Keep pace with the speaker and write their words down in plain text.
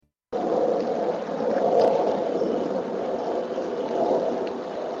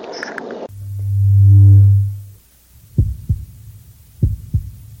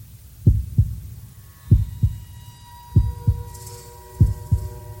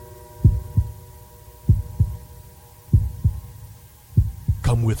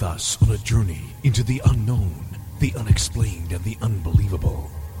Come with us on a journey into the unknown, the unexplained, and the unbelievable.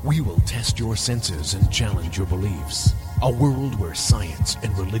 We will test your senses and challenge your beliefs. A world where science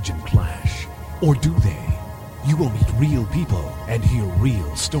and religion clash. Or do they? You will meet real people and hear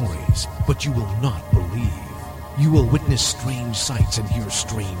real stories, but you will not believe. You will witness strange sights and hear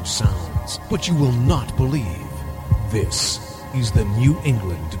strange sounds, but you will not believe. This is the New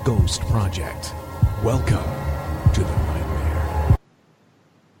England Ghost Project. Welcome to the nightmare.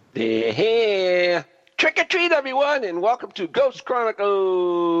 Hey, trick or treat, everyone, and welcome to Ghost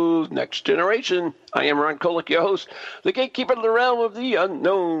Chronicles Next Generation. I am Ron Kolick, your host, the gatekeeper of the realm of the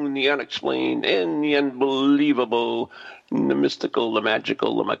unknown, the unexplained, and the unbelievable, the mystical, the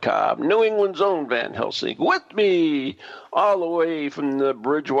magical, the macabre. New England's own Van Helsing. With me, all the way from the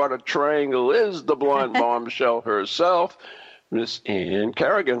Bridgewater Triangle, is the blonde bombshell herself, Miss Ann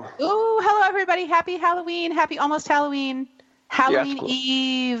Carrigan. Ooh, hello, everybody. Happy Halloween. Happy almost Halloween. Halloween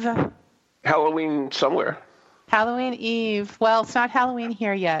Eve. Halloween somewhere. Halloween Eve. Well, it's not Halloween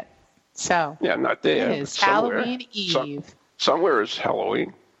here yet. So. Yeah, not there. It is Halloween Eve. Somewhere is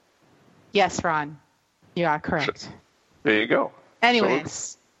Halloween. Yes, Ron. You are correct. There you go.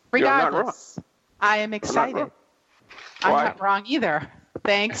 Anyways, regardless, I am excited. I'm not wrong either.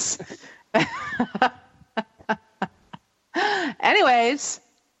 Thanks. Anyways,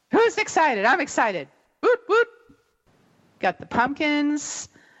 who's excited? I'm excited. Woot, woot. Got the pumpkins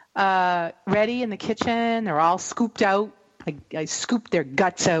ready in the kitchen. They're all scooped out. I scooped their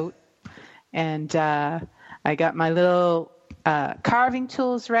guts out. And I got my little carving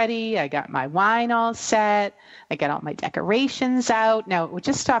tools ready. I got my wine all set. I got all my decorations out. Now, it would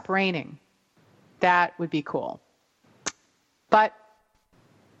just stop raining. That would be cool. But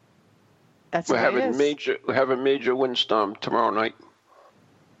that's what it is. We have a major windstorm tomorrow night.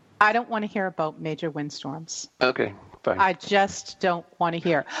 I don't want to hear about major windstorms. Okay, fine. I just don't want to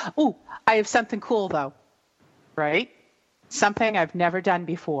hear. Ooh, I have something cool, though. Right? Something I've never done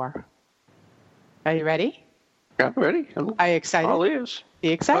before. Are you ready? I'm ready. Are you excited? All ears. Are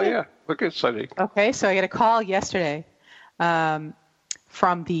you excited? Oh, yeah. Look excited. Okay, so I got a call yesterday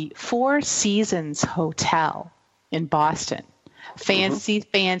from the Four Seasons Hotel in Boston. Fancy,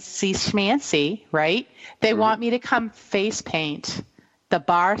 schmancy, right? They want me to come face paint the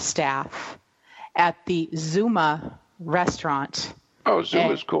bar staff at the Zuma restaurant. Oh,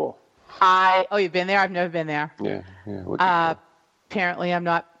 Zuma's cool. You've been there? I've never been there. Yeah. Apparently, I'm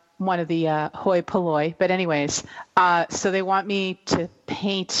not one of the hoi polloi, but anyways, so they want me to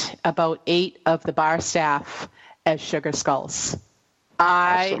paint about 8 of the bar staff as sugar skulls.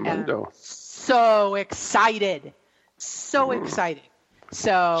 I am so excited. So excited.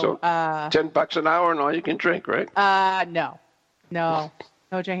 So $10 an hour and all you can drink, right? No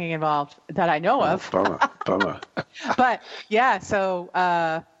drinking involved that I know of. Bummer. But yeah, so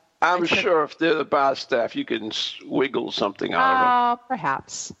I'm sure if they're the bar staff, you can wiggle something out of them.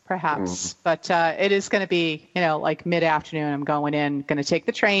 Perhaps. But it is going to be, like mid-afternoon. I'm going in, going to take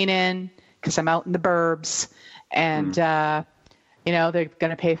the train in because I'm out in the burbs, and they're going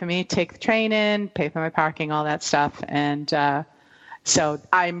to pay for me, take the train in, pay for my parking, all that stuff, and so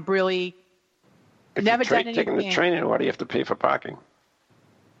I'm really never done anything. Taking the train in, why do you have to pay for parking?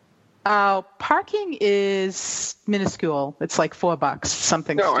 Parking is minuscule. It's like $4,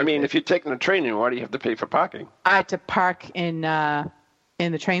 something. No, stupid. I mean, if you're taking the train in, why do you have to pay for parking? I had to park in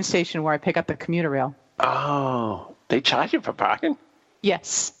the train station where I pick up the commuter rail. Oh, they charge you for parking?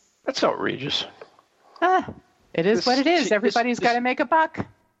 Yes. That's outrageous. It is what it is. Everybody's got to make a buck.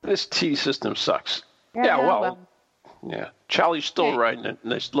 This T system sucks. Yeah. Charlie's still riding it,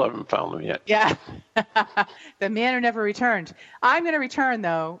 and they still haven't found him yet. Yeah. The man who never returned. I'm going to return,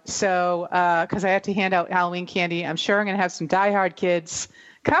 though, so because I have to hand out Halloween candy. I'm sure I'm going to have some diehard kids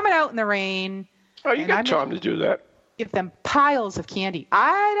coming out in the rain. Oh, you got time to do that. Give them piles of candy.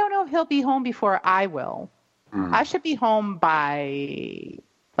 I don't know if he'll be home before I will. I should be home by,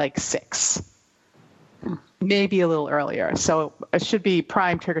 6. Maybe a little earlier. So it should be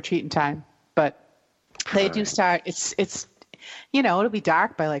prime trick-or-treating time. But they do start, it's it'll be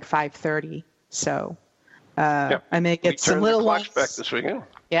dark by 5:30. So I may get some little ones. Back this weekend.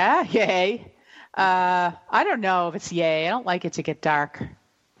 Yeah, yay. I don't know if it's yay. I don't like it to get dark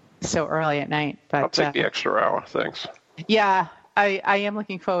so early at night. But I'll take the extra hour, thanks. Yeah, I am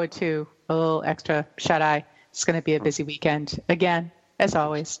looking forward to a little extra shut-eye. It's going to be a busy weekend, again, as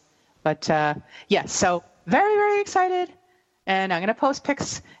always. But, so very, very excited. And I'm going to post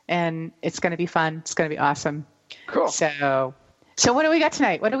pics, and it's going to be fun. It's going to be awesome. Cool. So what do we got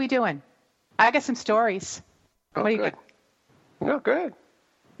tonight? What are we doing? I got some stories. Oh, what do you good. got? No, go ahead.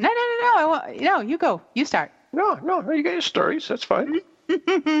 No. You go. You start. No, you got your stories. That's fine.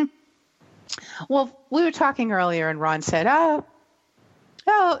 Well, we were talking earlier, and Ron said, "Oh,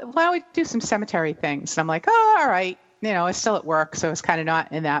 why don't we do some cemetery things?" And I'm like, "Oh, all right." You know, it's still at work, so it's kind of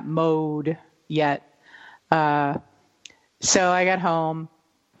not in that mode yet. So I got home,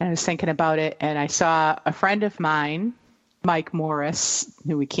 and I was thinking about it, and I saw a friend of mine, Mike Morris,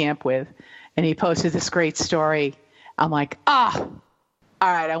 who we camp with, and he posted this great story. I'm like, all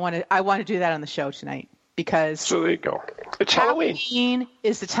right, I want to do that on the show tonight. Because So there you go. It's Halloween. Halloween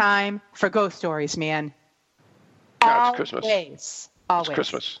is the time for ghost stories, man. Yeah, it's Christmas. Always. It's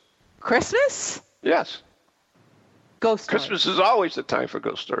Christmas. Christmas? Yes. Ghost stories. Christmas is always the time for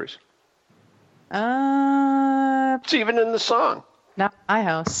ghost stories. Not It's even in the song. my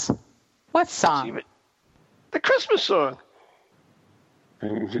house. What It's song? even the Christmas song.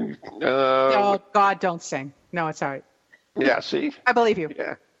 Oh, God, don't sing. No, it's all right. Yeah, see? I believe you.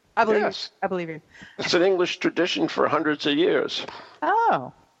 Yeah. I believe Yes. you. I believe you. It's an English tradition for hundreds of years.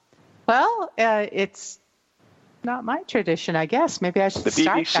 Oh. Well, it's not my tradition, I guess. Maybe I should The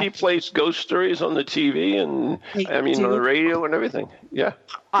start BBC that. plays ghost stories on the TV and, They on do? the radio and everything. Yeah.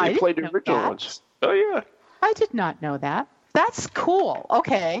 I They played the didn't know original that. ones. Oh, yeah. I did not know that. That's cool.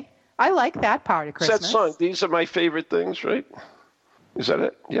 Okay. I like that part of It's Christmas. that song, These Are My Favorite Things, right? Is that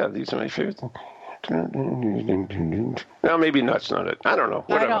it? Yeah, These Are My Favorite Things. No, maybe that's not it. I don't know.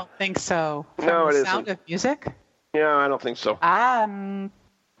 I Whatever. don't think so. From No, the it Sound isn't. of Music? Yeah, I don't think so. Damn,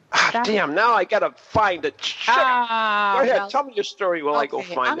 now I got to find it. Shit. Go ahead. well, Tell me your story while I go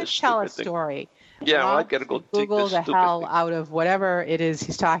okay, find I'm going this to tell a stupid thing. story. Yeah, well, I Ron got to go can dig Google this the stupid hell thing. out of whatever it is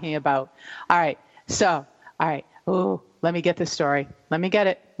he's talking about. All right. So, all right. Ooh, let me get this story. Let me get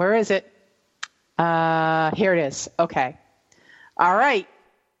it. Where is it? Here it is. Okay. All right.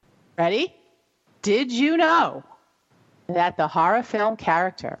 Ready? Did you know that the horror film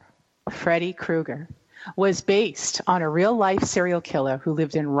character, Freddy Krueger, was based on a real-life serial killer who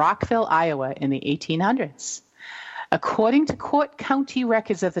lived in Rockville, Iowa in the 1800s? According to court county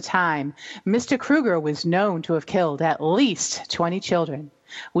records of the time, Mr. Krueger was known to have killed at least 20 children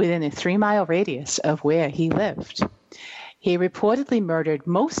within a 3-mile radius of where he lived. He reportedly murdered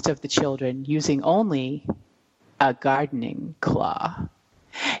most of the children using only a gardening claw.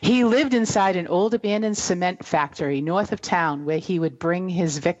 He lived inside an old abandoned cement factory north of town where he would bring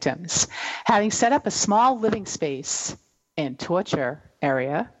his victims, having set up a small living space and torture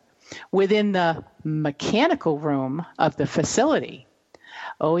area within the mechanical room of the facility.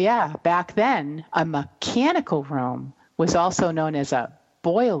 Oh yeah, back then, a mechanical room was also known as a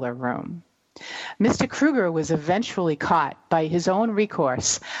boiler room. Mr. Krueger was eventually caught by his own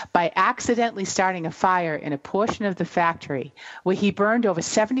recourse by accidentally starting a fire in a portion of the factory where he burned over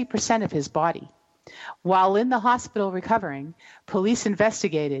 70% of his body. While in the hospital recovering, police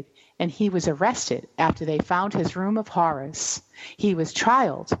investigated and he was arrested after they found his room of horrors. He was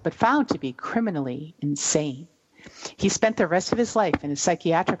trialed but found to be criminally insane. He spent the rest of his life in a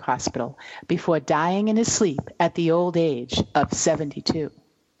psychiatric hospital before dying in his sleep at the old age of 72.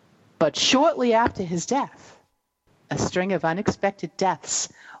 But shortly after his death, a string of unexpected deaths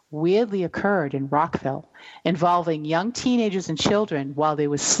weirdly occurred in Rockville, involving young teenagers and children while they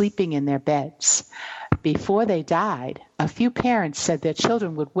were sleeping in their beds. Before they died, a few parents said their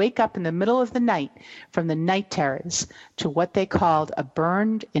children would wake up in the middle of the night from the night terrors to what they called a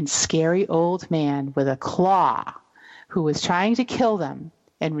burned and scary old man with a claw who was trying to kill them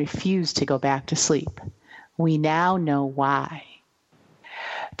and refused to go back to sleep. We now know why.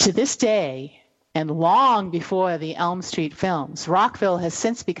 To this day, and long before the Elm Street films, Rockville has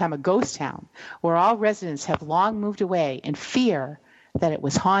since become a ghost town where all residents have long moved away in fear that it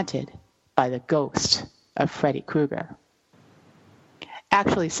was haunted by the ghost of Freddy Krueger.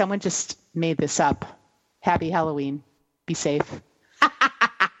 Actually, someone just made this up. Happy Halloween. Be safe.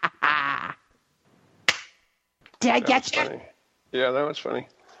 Did I get you? Funny. Yeah, that was funny.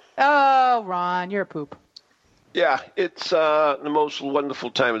 Oh, Ron, you're a poop. Yeah, it's the most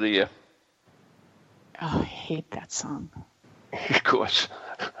wonderful time of the year. Oh, I hate that song. Of course.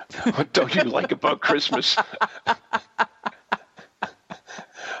 What don't you like about Christmas?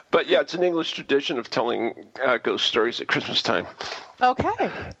 But yeah, it's an English tradition of telling ghost stories at Christmas time. Okay.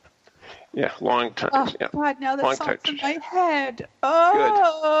 Yeah, long time. Oh, yeah. God, now that Long song's in time. my head.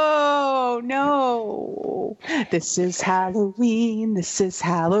 Oh, no. This is Halloween. This is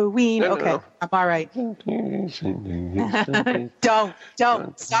Halloween. No, Okay, no. I'm all right.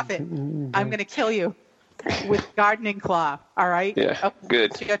 Don't. Stop it. I'm going to kill you with gardening claw. All right? Yeah, Okay,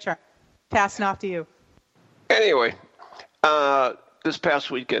 good. it's your turn. Passing off to you. Anyway, this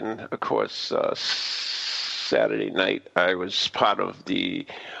past weekend, of course, Saturday night, I was part of the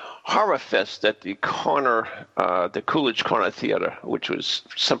Horror Fest at the Coolidge Corner Theater, which was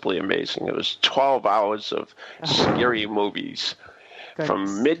simply amazing. It was 12 hours of scary movies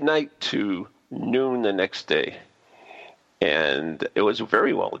from midnight to noon the next day. And it was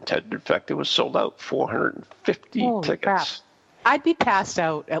very well attended. In fact, it was sold out, 450 Holy tickets. Crap. I'd be passed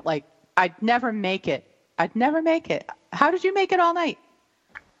out at I'd never make it. How did you make it all night?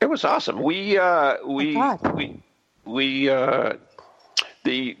 It was awesome.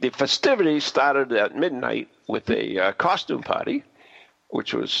 The festivities started at midnight with a costume party,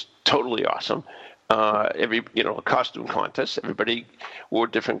 which was totally awesome. A costume contest. Everybody wore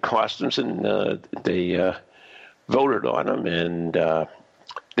different costumes, and they voted on them. And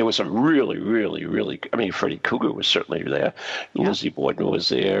there was some really, really, really. I mean, Freddy Krueger was certainly there. Yeah. Lizzie Borden was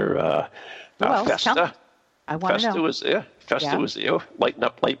there. Festa. I want to know. Festa was there. Festa was there, lighting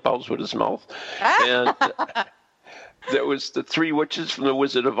up light bulbs with his mouth. And there was the three witches from The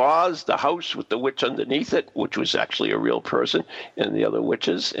Wizard of Oz, the house with the witch underneath it, which was actually a real person, and the other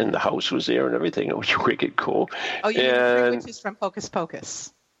witches, and the house was there and everything. It was wicked cool. Oh, you mean the three witches from Hocus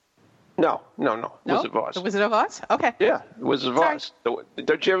Pocus? No. Wizard of Oz. The Wizard of Oz? Okay. Yeah, the Wizard of Oz.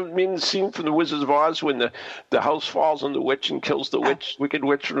 Don't you ever mean the scene from The Wizard of Oz when the house falls on the witch and kills the wicked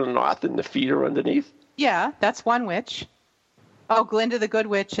witch from the north, and the feet are underneath? Yeah, that's one witch. Oh, Glinda the Good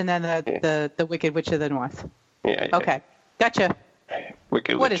Witch, and then the Wicked Witch of the North. Yeah. Okay, gotcha.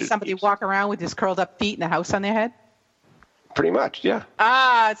 Wicked what, does somebody walk around with his curled up feet and a house on their head? Pretty much, yeah.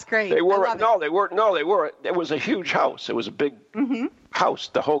 Ah, it's great. They were they were. It was a huge house. It was a big house.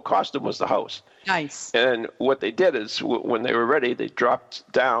 The whole costume was the house. Nice. And what they did is, when they were ready, they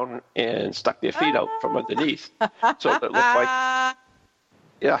dropped down and stuck their feet out from underneath, so it looked like.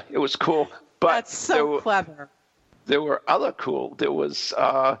 Yeah, it was cool. But that's so clever. There were other cool. There was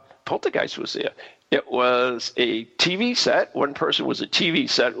Poltergeist was there. It was a TV set. One person was a TV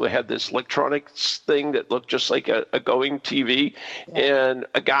set. We had this electronics thing that looked just like a going TV, and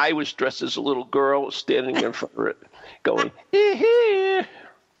a guy was dressed as a little girl standing in front of it, going, "Hee."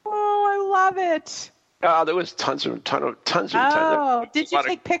 Oh, I love it. There was tons of. Oh, did you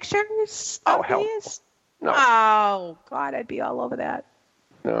take pictures? Oh, hell no. Oh God, I'd be all over that.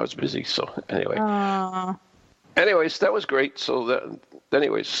 No, I was busy. So anyway. Anyways, that was great. So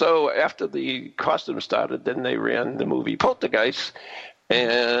after the costume started, then they ran the movie Poltergeist,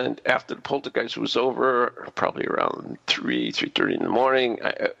 and after the Poltergeist was over, probably around 3:30 in the morning,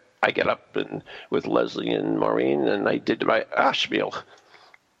 I get up and with Leslie and Maureen, and I did my spiel.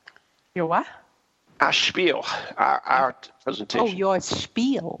 Your what? Our spiel, our art presentation. Oh, your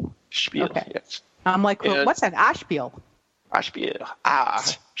spiel. Spiel, okay. Yes. I'm like, well, what's an spiel? Spiel.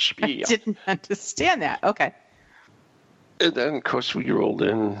 Spiel. I didn't understand that. Okay. And then, of course, we rolled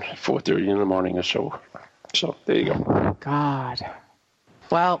in 4:30 in the morning or so. So there you go. Oh, God.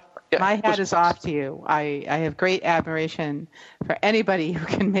 Well, my hat is off to you. I have great admiration for anybody who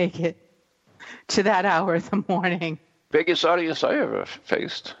can make it to that hour of the morning. Biggest audience I ever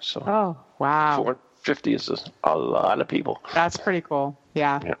faced. So. Oh, wow. 450 is a lot of people. That's pretty cool.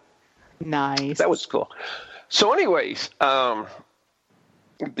 Yeah. Nice. That was cool. So anyways, the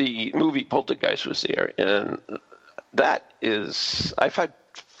movie Poltergeist was there, and that is, I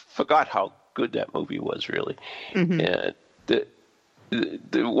forgot how good that movie was, really. Mm-hmm. And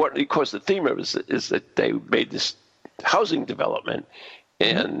of course, the theme of it is that they made this housing development,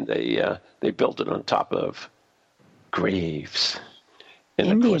 and they built it on top of graves. And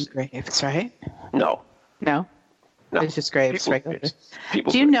Indian graves, right? No. It's just graves, regular.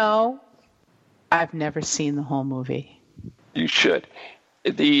 Do you know? I've never seen the whole movie. You should.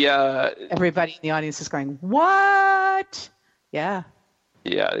 Everybody in the audience is going, "What?" Yeah.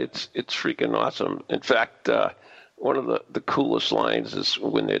 Yeah, it's freaking awesome. In fact, one of the coolest lines is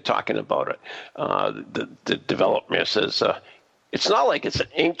when they're talking about it. The developer says, "It's not like it's an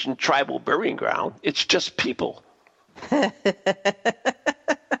ancient tribal burying ground. It's just people."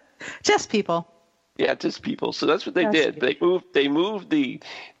 Just people. Yeah, just people. So that's what they did. They moved the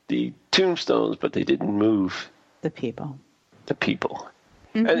tombstones, but they didn't move the people.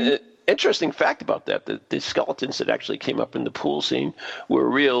 Mm-hmm. And an interesting fact about that, the skeletons that actually came up in the pool scene were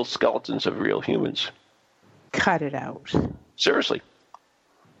real skeletons of real humans. Cut it out. Seriously.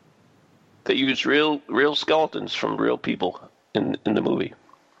 They used real skeletons from real people in the movie.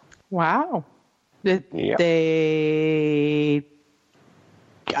 Wow. Where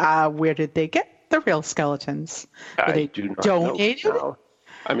did they get the real skeletons? Were they donated? No.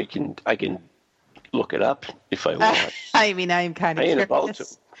 I mean, I can look it up if I want. I mean, I'm kind of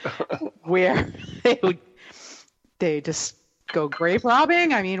curious where they just go grave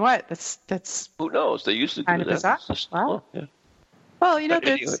robbing. I mean, what? That's who knows? They used to do that. Bizarre. Wow. Yeah. Well,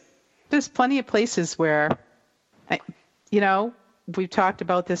 there's plenty of places where, we've talked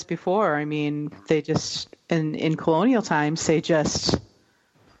about this before. I mean, they just, in colonial times, they just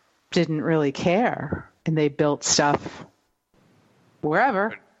didn't really care. And they built stuff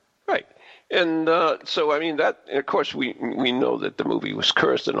wherever. Right. And so, I mean, that, and of course, we know that the movie was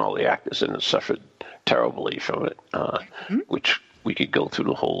cursed and all the actors in it suffered terribly from it, which we could go through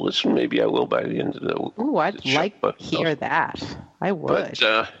the whole list. Maybe I will by the end of the Ooh, I'd like to hear that. I would.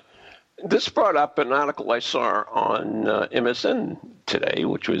 But this brought up an article I saw on MSN today,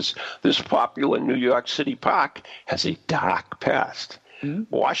 which was, this popular New York City park has a dark past.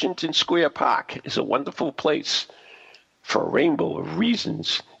 Washington Square Park is a wonderful place for a rainbow of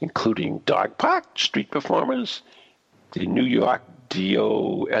reasons, including dog park, street performers, the New York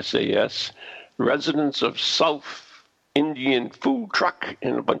DOSAS, residents of South Indian food truck,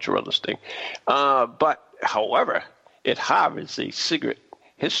 and a bunch of other things. But, however, it harbors a secret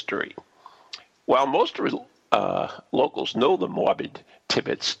history. While most locals know the morbid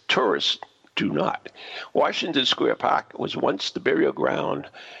Tibbetts, tourists do not. Washington Square Park was once the burial ground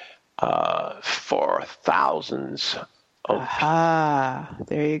for thousands of people.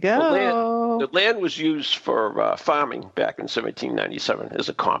 There you go. The land was used for farming back in 1797 as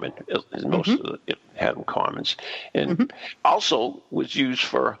a common, as most of it had commons, and also was used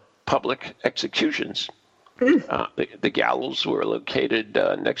for public executions. The gallows were located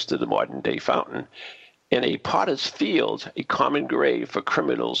next to the modern-day fountain. In a potter's field, a common grave for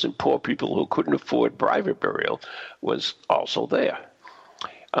criminals and poor people who couldn't afford private burial was also there.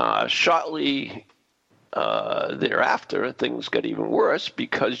 Shortly thereafter, things got even worse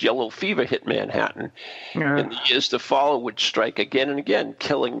because yellow fever hit Manhattan. In the years to follow would strike again and again,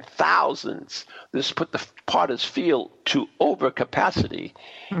 killing thousands. This put the potter's field to overcapacity.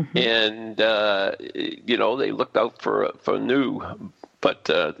 And, they looked out for new, but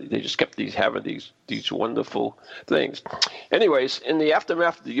they just kept having these wonderful things. Anyways, in the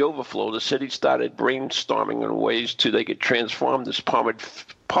aftermath of the overflow, the city started brainstorming on ways they could transform this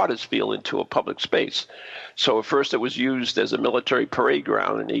potter's field into a public space. So at first it was used as a military parade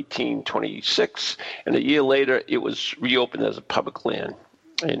ground in 1826, and a year later it was reopened as a public land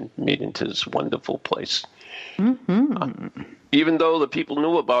and made into this wonderful place. Even though the people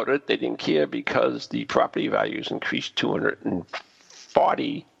knew about it, they didn't care because the property values increased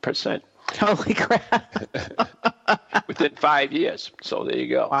 240%. Holy crap. Within 5 years. So there you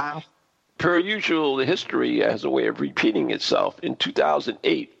go. Wow. Per usual, the history has a way of repeating itself. In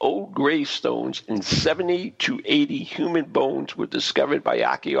 2008, old gravestones and 70 to 80 human bones were discovered by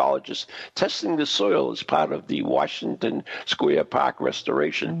archaeologists testing the soil as part of the Washington Square Park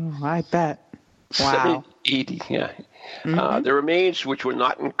restoration. Oh, I bet. Wow. 80, yeah. The remains, which were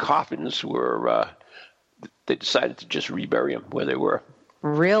not in coffins, they decided to just rebury them where they were.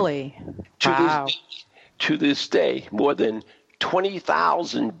 Really? Wow. To this day, more than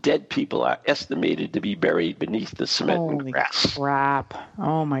 20,000 dead people are estimated to be buried beneath the cement and grass. Holy crap.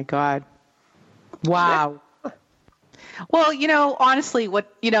 Oh, my God. Wow. Well, honestly,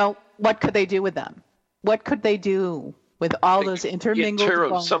 what could they do with them? What could they do with all those intermingled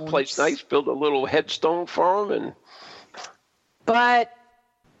bones? Someplace nice, build a little headstone for them. But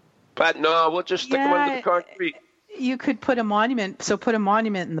no, we'll just stick them under the concrete. You could put a monument. So put a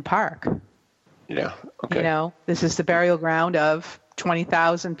monument in the park. Yeah. Okay. This is the burial ground of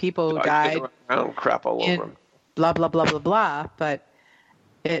 20,000 people who died. Crap all over them. Blah blah blah blah blah. But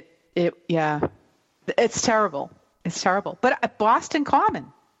it's terrible. It's terrible. But Boston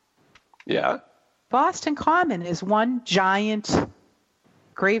Common. Yeah. Boston Common is one giant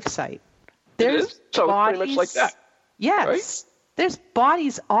gravesite. There's bodies, pretty much like that. Yes. Right? There's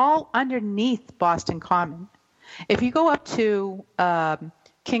bodies all underneath Boston Common. If you go up to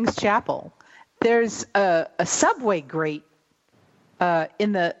King's Chapel, there's a subway grate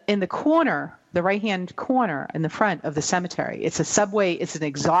in the corner, the right-hand corner in the front of the cemetery. It's a subway. It's an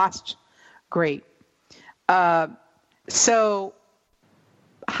exhaust grate. So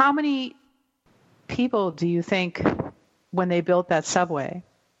how many people do you think, when they built that subway,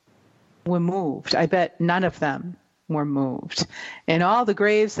 were moved? I bet none of them were moved. And all the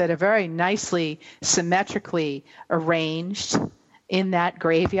graves that are very nicely, symmetrically arranged in that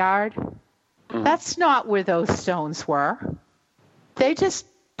graveyard, that's not where those stones were. They just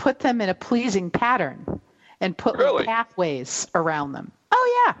put them in a pleasing pattern and put little pathways around them.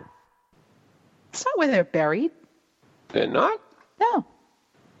 Oh, yeah. It's not where they're buried. They're not? No.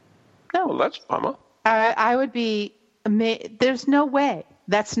 Well, that's a bummer. I would be amazed. There's no way.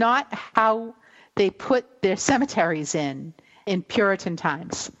 That's not how they put their cemeteries in Puritan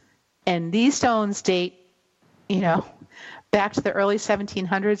times. And these stones date, back to the early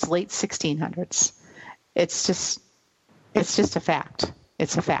 1700s, late 1600s. It's just a fact.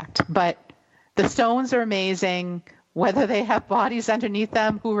 It's a fact. But the stones are amazing. Whether they have bodies underneath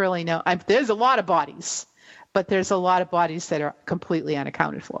them, who really knows? There's a lot of bodies, but there's a lot of bodies that are completely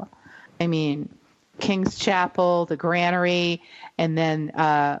unaccounted for. I mean, King's Chapel, the granary, and then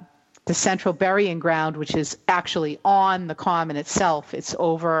the central burying ground, which is actually on the common itself. It's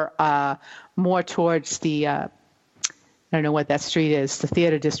over more towards the, I don't know what that street is, the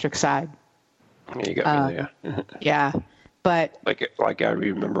theater district side. Yeah, you got me there. Yeah, but like I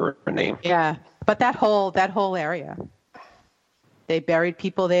remember her name. Yeah, but that whole area, they buried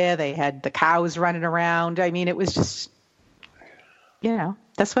people there. They had the cows running around. I mean, it was just,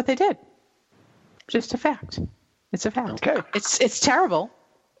 that's what they did. Just a fact. It's a fact. Okay. It's terrible.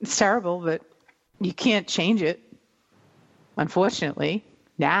 It's terrible, but you can't change it. Unfortunately,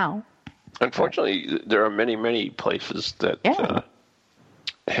 now. Unfortunately, there are many, many places that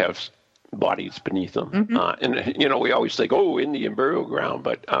have bodies beneath them. Mm-hmm. And, we always think, Indian burial ground,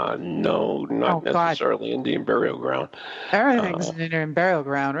 but no, not necessarily Indian burial ground. Everything's an Indian burial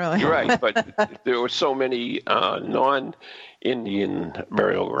ground, really. You're right, but there were so many non-Indian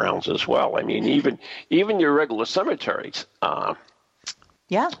burial grounds as well. I mean, even your regular cemeteries.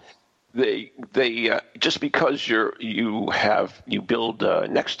 They just because you build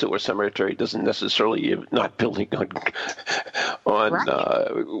next to a cemetery doesn't necessarily you're not building on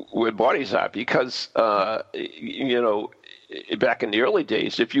where bodies are, because back in the early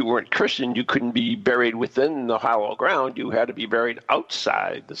days, if you weren't Christian, you couldn't be buried within the hollow ground. You had to be buried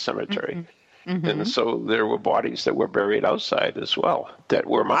outside the cemetery. Mm-hmm. And so there were bodies that were buried outside as well that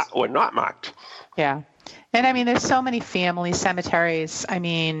were not marked. Yeah. And I mean, there's so many family cemeteries. I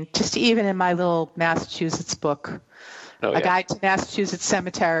mean, just even in my little Massachusetts book, A Guide to Massachusetts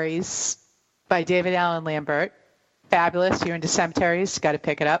Cemeteries by David Allen Lambert. Fabulous. You're into cemeteries. Got to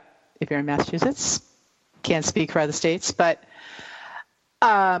pick it up if you're in Massachusetts. Can't speak for other states, but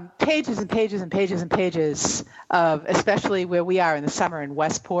pages and pages and pages and pages of, especially where we are in the summer in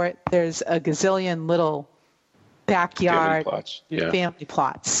Westport, there's a gazillion little backyard family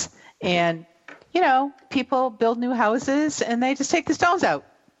plots. And people build new houses and they just take the stones out.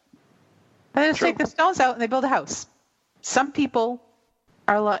 Take the stones out and they build a house. Some people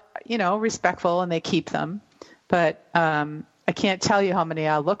are, respectful and they keep them. But I can't tell you how many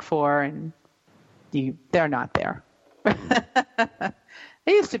I look for and they're not there.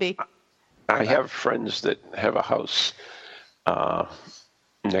 They used to be. I have friends that have a house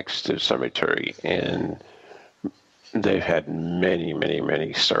next to a cemetery, and they've had many, many,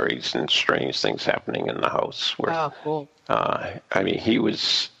 many stories and strange things happening in the house. Where, cool. He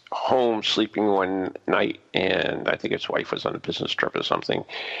was home sleeping one night, and I think his wife was on a business trip or something,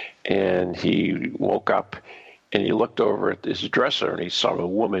 and he woke up, and he looked over at his dresser, and he saw a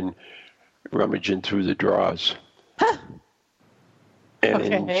woman rummaging through the drawers.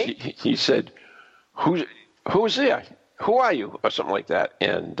 And he said, "Who's there? Who are you?" or something like that.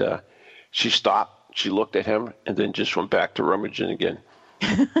 And she stopped. She looked at him and then just went back to rummaging again.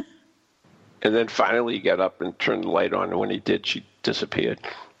 And then finally he got up and turned the light on, and when he did, she disappeared.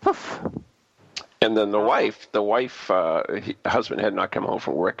 Poof. And then the husband had not come home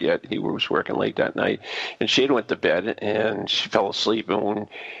from work yet. He was working late that night. And she had went to bed, and she fell asleep. And when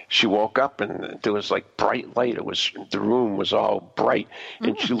she woke up, and there was like bright light. The room was all bright.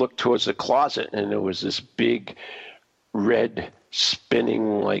 And she looked towards the closet, and there was this big red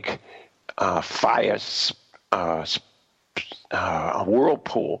spinning like fire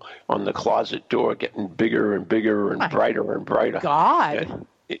whirlpool on the closet door, getting bigger and bigger and brighter and brighter. God.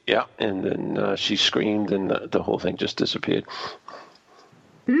 And then she screamed, and the whole thing just disappeared.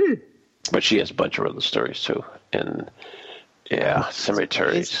 But she has a bunch of other stories too. And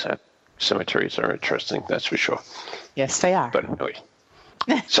cemeteries are interesting, that's for sure. Yes, they are. But anyway,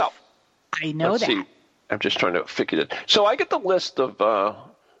 so I know that. See. I'm just trying to figure it. So I get the list of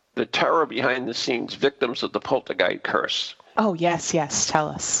the terror behind the scenes victims of the poltergeist curse. Oh, yes. Tell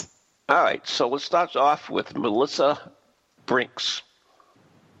us. All right. So let's start off with Melissa Brinks.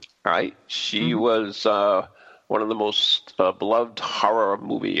 All right. She was one of the most beloved horror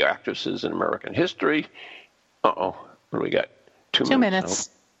movie actresses in American history. What do we got? 2 minutes.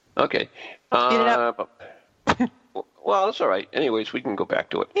 Oh. Okay. Speed it up. Well, that's all right. Anyways, we can go back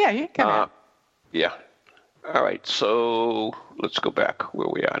to it. Yeah, you can come back. Yeah. All right, so let's go back where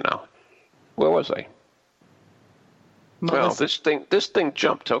we are now. Where was I? Well, this thing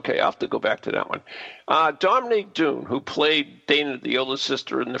jumped. Okay, I'll have to go back to that one. Dominique Dunne, who played Dana, the older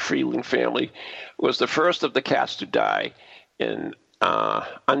sister in the Freeling family, was the first of the cast to die in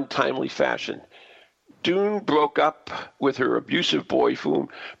untimely fashion. Doon broke up with her abusive boyfriend,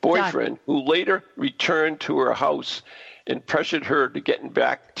 who later returned to her house and pressured her to get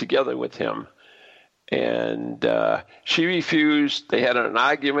back together with him. And she refused. They had an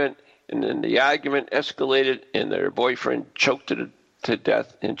argument, and then the argument escalated, and their boyfriend choked her to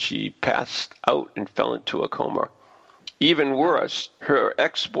death, and she passed out and fell into a coma. Even worse, her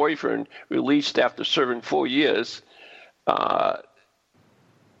ex-boyfriend, released after serving 4 years,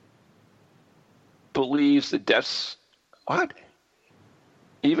 believes the deaths. What?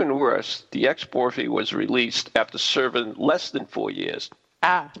 Even worse, the ex-boyfriend was released after serving less than 4 years.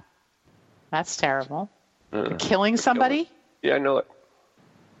 Ah, that's terrible. Killing somebody? Yeah, I know it.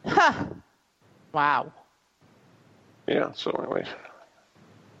 Huh. Wow. Yeah, so anyway.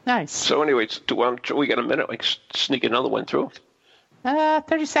 Nice. So anyways, we got a minute? Like sneak another one through?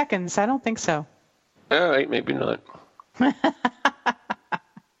 30 seconds. I don't think so. All right, maybe not.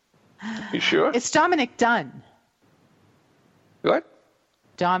 You sure? It's Dominic Dunn. What?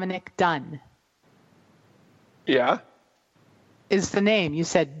 Dominic Dunn. Yeah? Is the name. You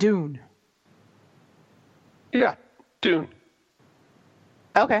said Dune. Yeah, Dune.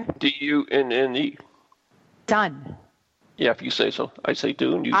 Okay. Dune. Dunn. Yeah, if you say so. I say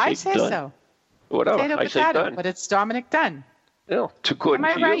Dune, you say Dunn. I say so. Whatever, Potato, I say potato, Dunn. but it's Dominic Dunn. Yeah, according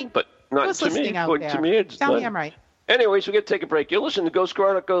Am I to right? you, but not Who's to me. listening out According there? to me, it's Tell Dunn. me I'm right. Anyways, we're going to take a break. You're listening to Ghost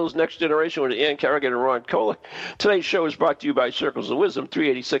Chronicles Next Generation with Ann Carrigan and Ron Kolick. Today's show is brought to you by Circles of Wisdom,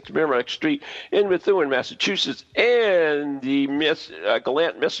 386 Merrimack Street in Methuen, Massachusetts, and the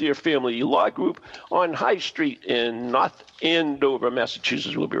Gallant Messier Family Law Group on High Street in North Andover,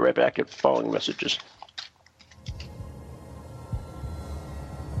 Massachusetts. We'll be right back at the following messages.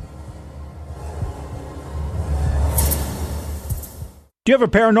 Do you have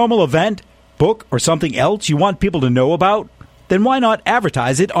a paranormal event, book, or something else you want people to know about? Then why not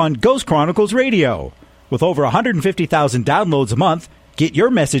advertise it on Ghost Chronicles Radio? With over 150,000 downloads a month, get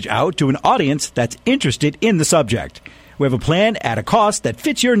your message out to an audience that's interested in the subject. We have a plan at a cost that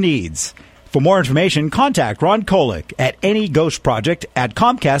fits your needs. For more information, contact Ron Kolick at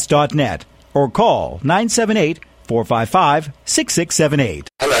anyghostproject@comcast.net or call 978-455-6678.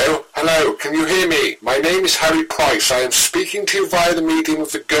 Hello, can you hear me? My name is Harry Price. I am speaking to you via the medium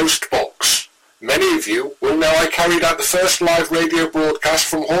of the Ghost Box. Many of you will know I carried out the first live radio broadcast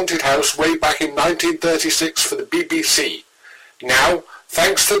from Haunted House way back in 1936 for the BBC. Now,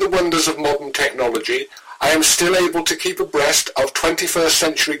 thanks to the wonders of modern technology, I am still able to keep abreast of 21st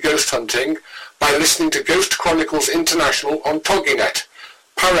century ghost hunting by listening to Ghost Chronicles International on TogiNet,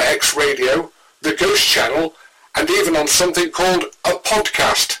 ParaX Radio, the Ghost Channel, and even on something called a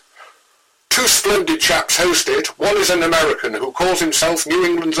podcast. Two splendid chaps host it. One is an American who calls himself New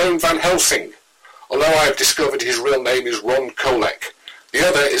England's own Van Helsing, although I have discovered his real name is Ron Kolick. The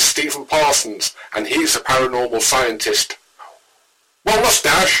other is Stephen Parsons, and he's a paranormal scientist. Well,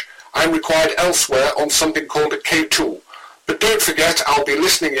 mustache, I'm required elsewhere on something called a K2. But don't forget, I'll be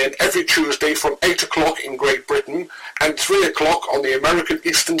listening in every Tuesday from 8 o'clock in Great Britain and 3 o'clock on the American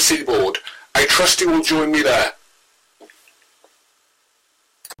Eastern Seaboard. I trust you will join me there.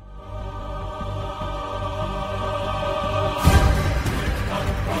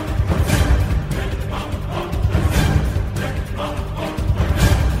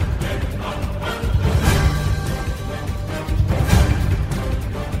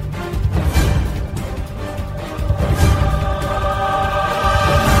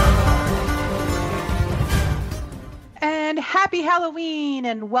 Happy Halloween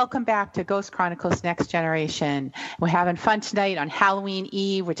and welcome back to Ghost Chronicles Next Generation. We're having fun tonight on Halloween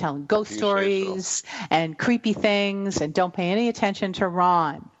Eve. We're telling ghost stories and creepy things, and don't pay any attention to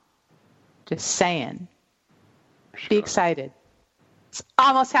Ron. Just saying. Sure. Be excited. It's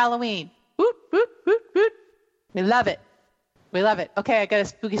almost Halloween. Woot, woot, woot, woot. We love it. We love it. Okay, I got a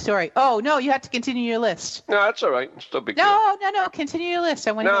spooky story. Oh, no, you have to continue your list. No, that's all right. It's no big deal. No. Continue your list.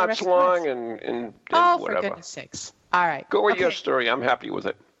 I want to hear the rest it's long of the list. and oh, whatever. For goodness sakes. All right. Go with your story. I'm happy with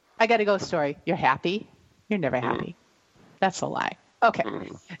it. I got a ghost story. You're happy? You're never happy. That's a lie. Okay.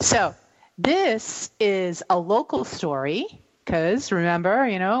 So this is a local story because, remember,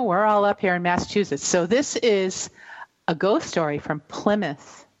 we're all up here in Massachusetts. So this is a ghost story from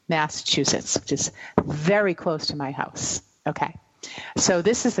Plymouth, Massachusetts, which is very close to my house. Okay. So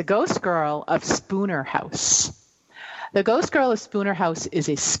this is the ghost girl of Spooner House. The Ghost Girl of Spooner House is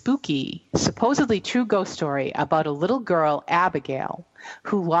a spooky, supposedly true ghost story about a little girl, Abigail,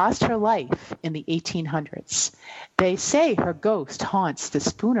 who lost her life in the 1800s. They say her ghost haunts the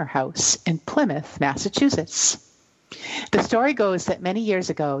Spooner House in Plymouth, Massachusetts. The story goes that many years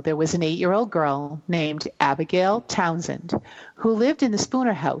ago, there was an 8-year-old girl named Abigail Townsend who lived in the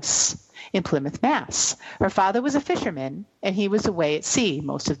Spooner House. in Plymouth, Mass. Her father was a fisherman, and he was away at sea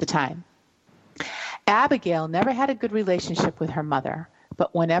most of the time. Abigail never had a good relationship with her mother,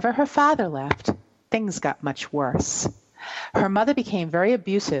 but whenever her father left, things got much worse. Her mother became very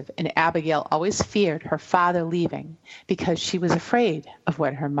abusive, and Abigail always feared her father leaving because she was afraid of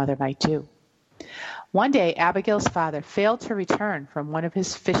what her mother might do. One day, Abigail's father failed to return from one of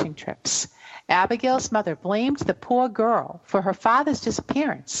his fishing trips. Abigail's mother blamed the poor girl for her father's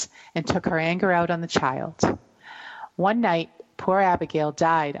disappearance and took her anger out on the child. One night, poor Abigail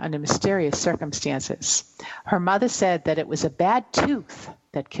died under mysterious circumstances. Her mother said that it was a bad tooth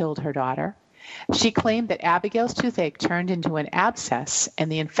that killed her daughter. She claimed that Abigail's toothache turned into an abscess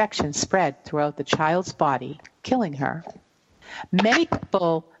and the infection spread throughout the child's body, killing her. Many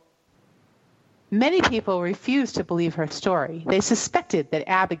people refused to believe her story. They suspected that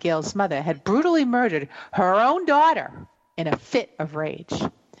Abigail's mother had brutally murdered her own daughter in a fit of rage.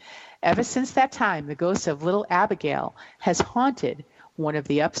 Ever since that time, the ghost of little Abigail has haunted one of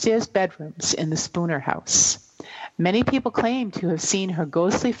the upstairs bedrooms in the Spooner house. Many people claim to have seen her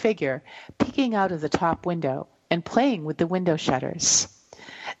ghostly figure peeking out of the top window and playing with the window shutters.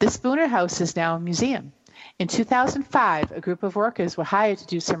 The Spooner house is now a museum. In 2005, a group of workers were hired to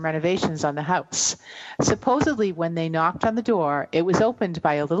do some renovations on the house. Supposedly, when they knocked on the door, it was opened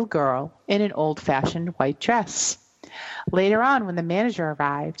by a little girl in an old-fashioned white dress. Later on, when the manager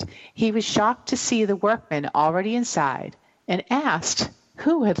arrived, he was shocked to see the workmen already inside and asked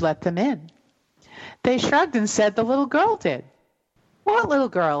who had let them in. They shrugged and said the little girl did. "What little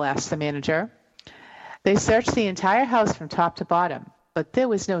girl?" asked the manager. They searched the entire house from top to bottom, but there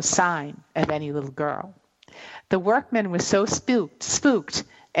was no sign of any little girl. The workmen were so spooked,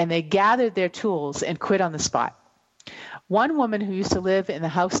 and they gathered their tools and quit on the spot. One woman who used to live in the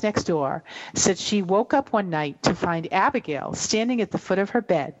house next door said she woke up one night to find Abigail standing at the foot of her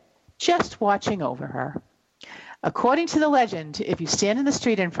bed, just watching over her. According to the legend, if you stand in the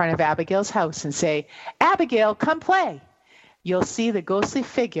street in front of Abigail's house and say, "Abigail, come play," you'll see the ghostly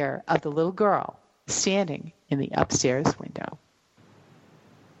figure of the little girl standing in the upstairs window.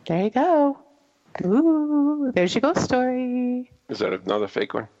 There you go. Ooh, there's your ghost story. Is that another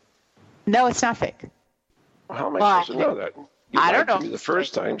fake one? No, it's not fake. How am I supposed to know that? You I don't lied to know. me the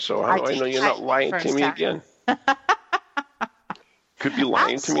first time, so how do I know you're not lying to me again? Could be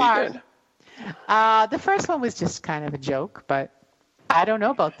lying to me again. The first one was just kind of a joke, but I don't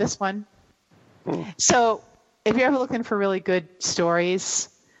know about this one. So if you're ever looking for really good stories,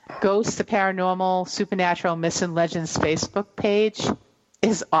 Ghosts, the Paranormal, Supernatural, Myths and Legends Facebook page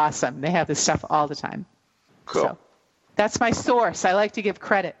is awesome. They have this stuff all the time. Cool. So that's my source. I like to give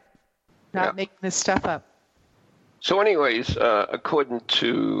credit, not making this stuff up. So anyways, according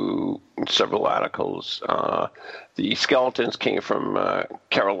to several articles, the skeletons came from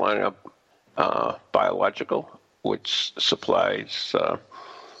Carolina Biological, which supplies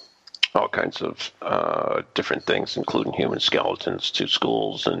all kinds of different things, including human skeletons, to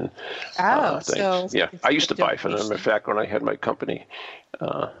schools and things. So I used to buy from them. In fact, when I had my company.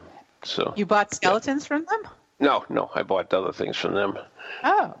 So you bought skeletons from them? No, I bought other things from them.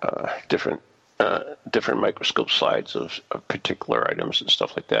 Oh. Different microscope slides of particular items and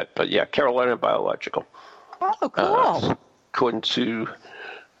stuff like that. But yeah, Carolina Biological. Oh, cool. According to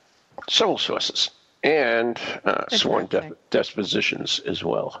several sources and sworn depositions as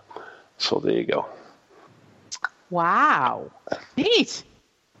well. So there you go. Wow. Neat.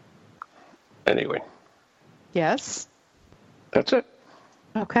 Anyway. Yes. That's it.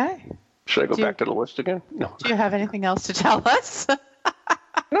 Okay. Should I go back to the list again? No. Do you have anything else to tell us?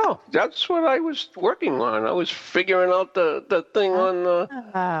 No, that's what I was working on. I was figuring out the thing on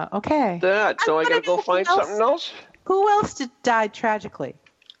okay. that. So I got to go find something else? Who else died tragically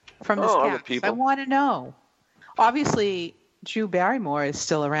from this other cast? people. I want to know. Obviously, Drew Barrymore is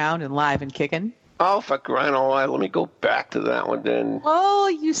still around and live and kicking. Oh, for crying out loud. Let me go back to that one then. Oh,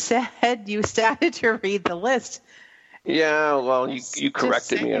 you said you started to read the list. Yeah, well, you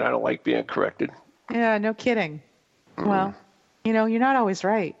corrected me, and I don't like being corrected. Yeah, no kidding. Well, you're not always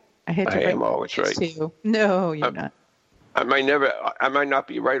right. I am always right. Too. No, you're not. I might not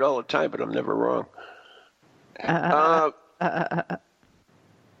be right all the time, but I'm never wrong.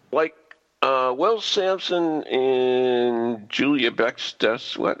 Like Will Sampson and Julia Beck's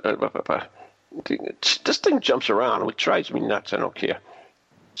deaths. What? This thing jumps around. It drives me nuts. I don't care.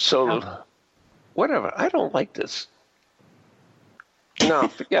 So, whatever. I don't like this. No,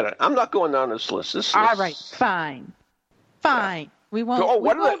 forget it. I'm not going down this list. All right, fine. Yeah. We won't. Oh,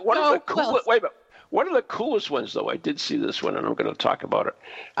 what are the coolest? Wait a minute. What are the coolest ones, though? I did see this one, and I'm going to talk about it.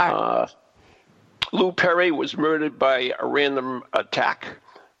 All right. Lou Perry was murdered by a random attack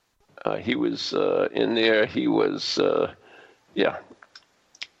He was in there. He was, yeah.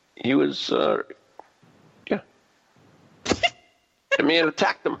 He was, yeah. The man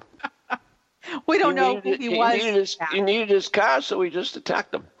attacked him. We don't know who he was. He needed his car, so he just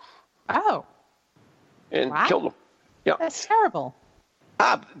attacked him. Oh. And killed him. Yeah. That's terrible.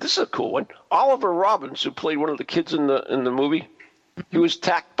 This is a cool one. Oliver Robbins, who played one of the kids in the movie, he was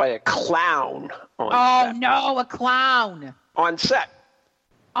attacked by a clown on set. Oh, no, a clown. On set.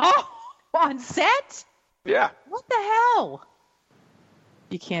 Oh, on set? Yeah. What the hell?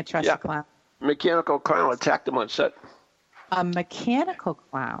 You can't trust a clown. Mechanical clown attacked him on set. A mechanical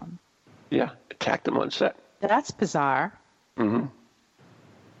clown? Yeah, attacked him on set. That's bizarre. Mm-hmm.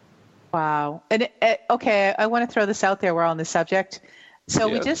 Wow. And okay, I want to throw this out there. We're on the subject. So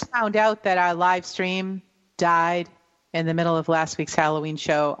we just found out that our live stream died in the middle of last week's Halloween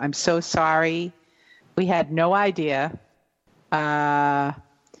show. I'm so sorry. We had no idea.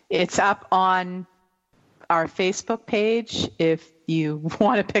 It's up on our Facebook page if you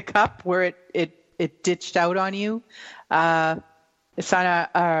want to pick up where it ditched out on you. It's on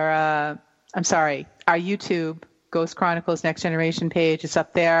our YouTube, Ghost Chronicles Next Generation page. It's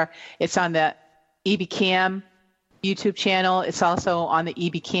up there. It's on the EBCam YouTube channel. It's also on the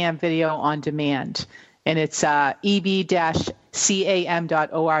EBCam video on demand. And it's eb-cam.org.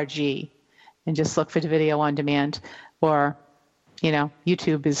 And just look for the video on demand. Or,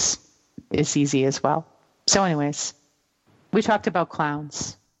 YouTube is easy as well. So anyways, we talked about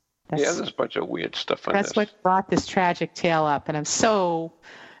clowns. There's a bunch of weird stuff on this. That's what brought this tragic tale up. And I'm so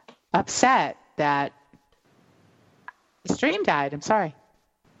upset that the stream died. I'm sorry.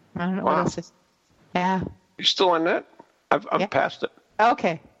 I don't know what else is. Yeah. You still on that? I'm past it.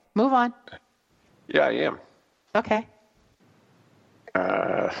 Okay. Move on. Yeah, I am. Okay.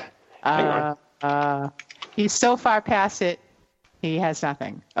 Hang on. He's so far past it, he has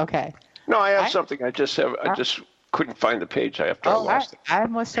nothing. Okay. No, I have something. I just couldn't find the page after I lost it. I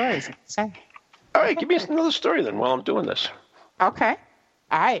have more stories. Say. All right, give me another story then while I'm doing this. Okay.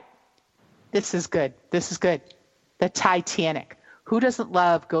 All right. This is good. The Titanic. Who doesn't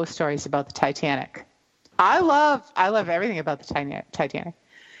love ghost stories about the Titanic? I love everything about the Titanic.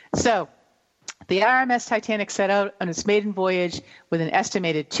 So, the RMS Titanic set out on its maiden voyage with an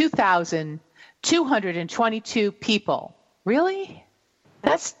estimated 2,222 people. Really?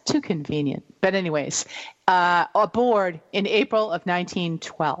 That's too convenient. But anyways, aboard in April of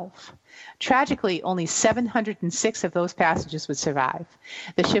 1912. Tragically, only 706 of those passengers would survive.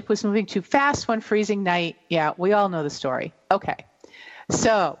 The ship was moving too fast one freezing night. Yeah, we all know the story. Okay.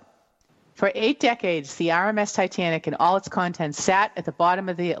 So, for 8 decades, the RMS Titanic and all its contents sat at the bottom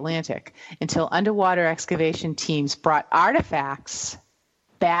of the Atlantic until underwater excavation teams brought artifacts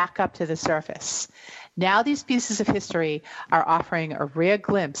back up to the surface. Now these pieces of history are offering a rare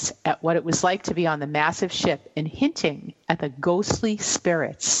glimpse at what it was like to be on the massive ship and hinting at the ghostly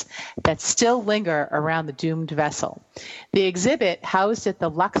spirits that still linger around the doomed vessel. The exhibit, housed at the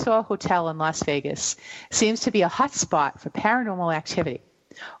Luxor Hotel in Las Vegas, seems to be a hot spot for paranormal activity.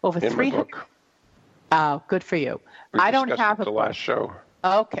 Over 300. Oh, good for you. I don't have a book. Last show.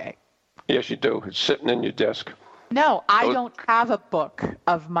 Okay. Yes, you do. It's sitting in your desk. No, I don't have a book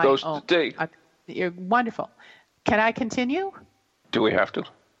of my own. Today. You're wonderful. Can I continue? Do we have to?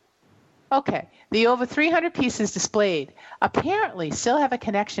 Okay. The over 300 pieces displayed apparently still have a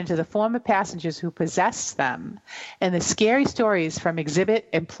connection to the former passengers who possessed them, and the scary stories from exhibit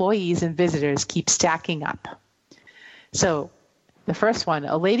employees and visitors keep stacking up. So, the first one,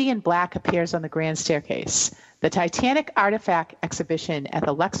 a lady in black appears on the grand staircase. The Titanic Artifact exhibition at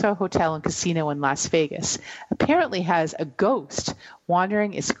the Luxor Hotel and Casino in Las Vegas apparently has a ghost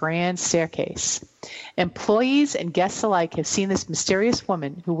wandering its grand staircase. Employees and guests alike have seen this mysterious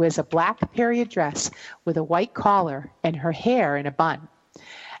woman who wears a black period dress with a white collar and her hair in a bun.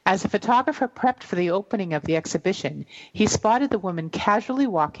 As the photographer prepped for the opening of the exhibition, he spotted the woman casually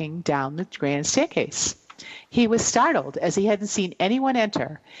walking down the grand staircase. He was startled as he hadn't seen anyone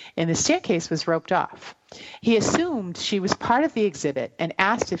enter, and the staircase was roped off. He assumed she was part of the exhibit and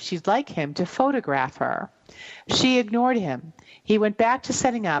asked if she'd like him to photograph her. She ignored him. He went back to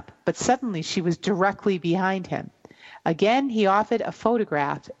setting up, but suddenly she was directly behind him. Again, he offered a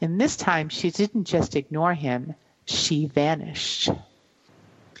photograph, and this time she didn't just ignore him. She vanished.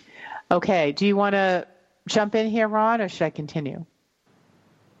 Okay, do you want to jump in here, Ron, or should I continue?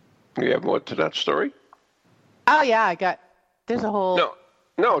 You have more to that story? Oh, yeah, there's a whole...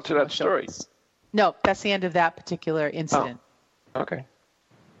 No, to that story. No, that's the end of that particular incident. Oh, okay.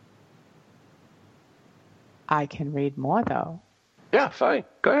 I can read more, though. Yeah, fine.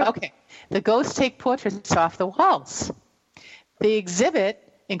 Go ahead. Okay. The ghosts take portraits off the walls. The exhibit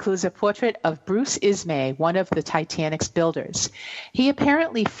includes a portrait of Bruce Ismay, one of the Titanic's builders. He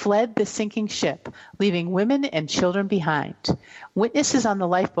apparently fled the sinking ship, leaving women and children behind. Witnesses on the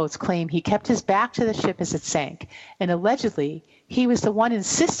lifeboats claim he kept his back to the ship as it sank, and allegedly he was the one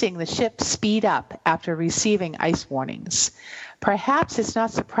insisting the ship speed up after receiving ice warnings. Perhaps it's not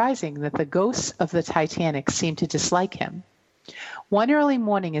surprising that the ghosts of the Titanic seem to dislike him. One early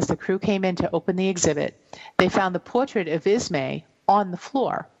morning, as the crew came in to open the exhibit, they found the portrait of Ismay on the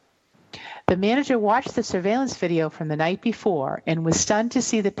floor. The manager watched the surveillance video from the night before and was stunned to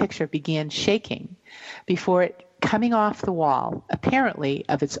see the picture began shaking before it coming off the wall, apparently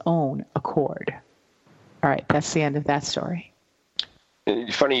of its own accord. All right, that's the end of that story. And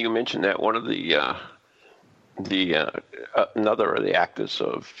it's funny you mentioned that. One of another of the actors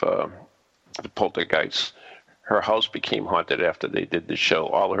of the Poltergeist, her house became haunted after they did the show.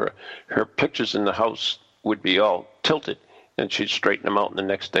 All her pictures in the house would be all tilted, and she'd straighten them out, and the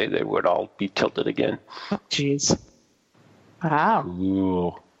next day they would all be tilted again. Oh, jeez. Wow.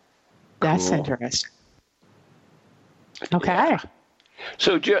 Ooh. That's cool. Interesting. Okay. Yeah.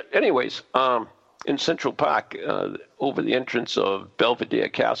 So, anyways, in Central Park, over the entrance of Belvedere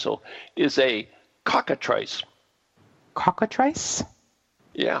Castle, is a cockatrice. Cockatrice?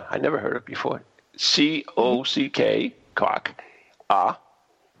 Yeah, I never heard it before. C-O-C-K, cock,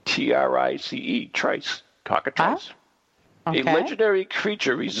 T-R-I-C-E, trice, cockatrice. Okay. A legendary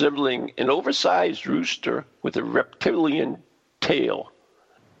creature resembling an oversized rooster with a reptilian tail,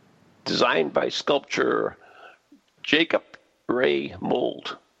 designed by sculptor Jacob Ray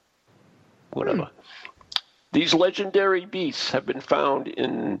Mold. Whatever. These legendary beasts have been found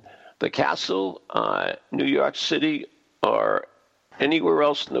in the castle, New York City, or anywhere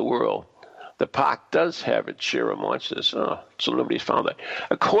else in the world. The park does have its share of monsters, so nobody's found that.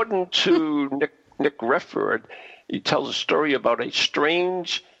 According to Nick Redford, he tells a story about a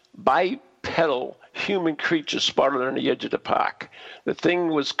strange bipedal human creature spotted on the edge of the park. The thing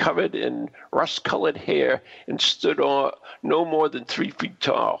was covered in rust-colored hair and stood no more than 3 feet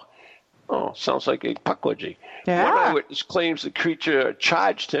tall. Oh, sounds like a puckwudgie. Yeah. One eyewitness claims the creature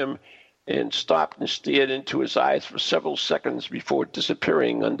charged him and stopped and stared into his eyes for several seconds before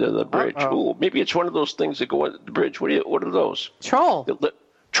disappearing under the bridge. Ooh, maybe it's one of those things that go under the bridge. What are those? Troll.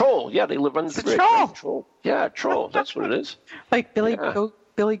 Troll. Yeah, they live under the bridge. Troll. Right? Troll. Yeah, troll. That's what it is. Like Billy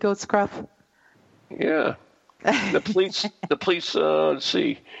Goat Scruff. Yeah. The police. Let's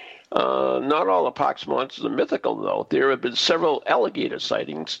see. Not all the park's monsters are mythical, though. There have been several alligator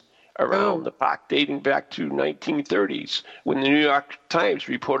sightings around the park dating back to 1930s, when the New York Times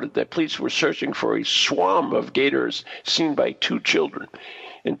reported that police were searching for a swarm of gators seen by 2 children.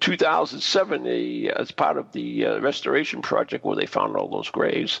 In 2007, as part of the restoration project where they found all those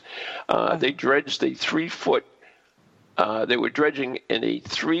graves, they dredged a 3-foot. They were dredging in a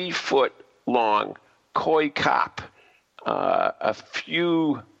 3-foot long koi carp. A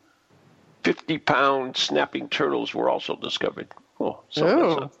few 50-pound snapping turtles were also discovered. Oh,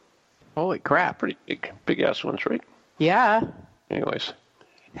 so that's holy crap! Pretty big ass ones, right? Yeah. Anyways,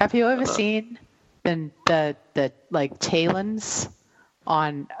 have you ever seen the like talons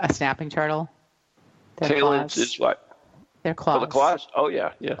on a snapping turtle? Talons is what? Their claws. Oh, the claws? Oh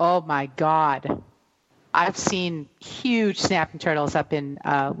yeah, yeah. Oh my God! I've seen huge snapping turtles up in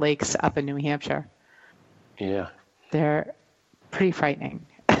lakes up in New Hampshire. Yeah. They're pretty frightening.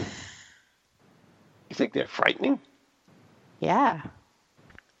 You think they're frightening? Yeah.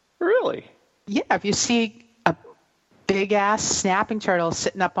 Really? Yeah, if you see a big-ass snapping turtle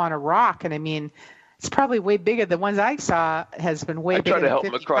sitting up on a rock, and I mean, it's probably way bigger. The ones I saw has been way bigger than 50 pounds. I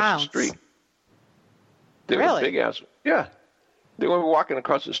tried to help them across the street. They were big-ass. Yeah. They were walking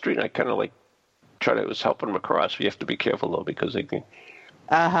across the street, and I kind of was helping them across. You have to be careful, though, because they can...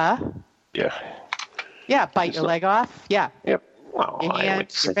 Uh-huh. Yeah. Yeah, bite your leg off. Yeah. Yep. Well, I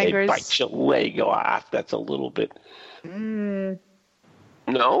would say they bite your leg off. That's a little bit...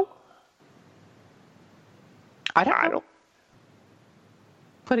 No? I don't know.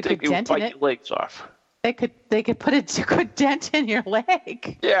 Put a good dent in it. Bite your legs off. They could put a good dent in your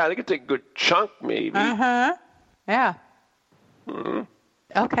leg. Yeah, they could take a good chunk, maybe. Uh-huh. Yeah. Mm-hmm.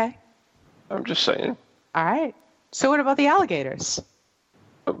 Okay. I'm just saying. All right. So what about the alligators?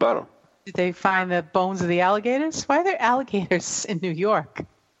 What about them? Did they find the bones of the alligators? Why are there alligators in New York?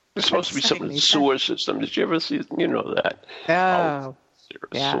 There's supposed to be some in the sewer system. Did you ever see? You know that. Oh.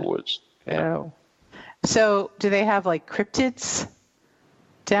 Sewers. Yeah. Oh. So do they have like cryptids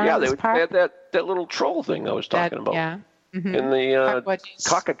down in this park? They had that little troll thing I was talking about. Yeah. Mm-hmm. And the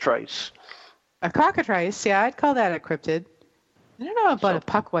cockatrice. A cockatrice, yeah, I'd call that a cryptid. I don't know about a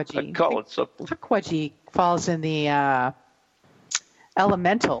puckwudgie. I'd call it something. Puckwudgie falls in the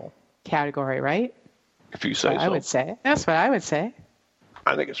elemental category, right? If you say so. I would say. That's what I would say.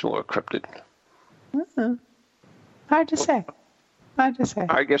 I think it's more cryptid. Mm-hmm. Hard to say.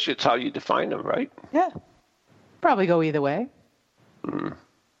 I guess it's how you define them, right? Yeah. Probably go either way.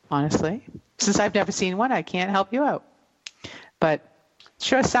 Honestly. Since I've never seen one, I can't help you out. But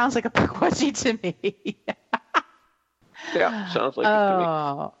sure sounds like a Pequodgy to me. Yeah, sounds like it to me.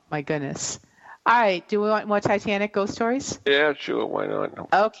 Oh, my goodness. All right. Do we want more Titanic ghost stories? Yeah, sure. Why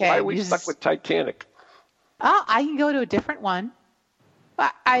not? Okay. Why are we stuck with Titanic? Oh, I can go to a different one.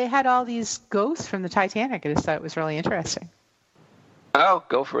 I had all these ghosts from the Titanic. I just thought it was really interesting. Oh,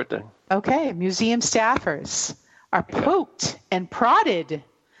 go for it then. Okay. Museum staffers are poked and prodded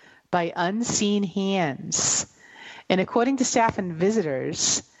by unseen hands. And according to staff and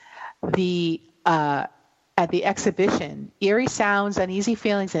visitors, at the exhibition, eerie sounds, uneasy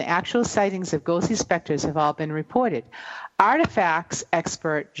feelings, and actual sightings of ghostly specters have all been reported. Artifacts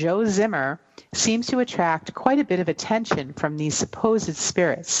expert Joe Zimmer seems to attract quite a bit of attention from these supposed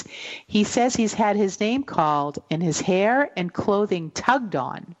spirits. He says he's had his name called and his hair and clothing tugged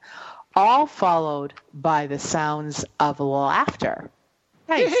on, all followed by the sounds of laughter.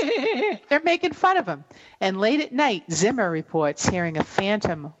 Nice. They're making fun of him. And late at night, Zimmer reports hearing a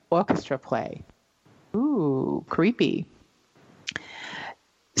phantom orchestra play. Ooh, creepy.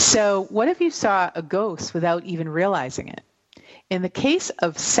 So what if you saw a ghost without even realizing it? In the case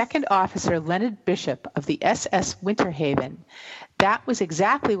of Second Officer Leonard Bishop of the SS Winterhaven, that was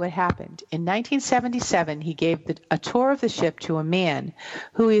exactly what happened. In 1977, he gave a tour of the ship to a man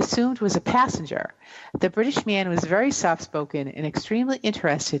who he assumed was a passenger. The British man was very soft-spoken and extremely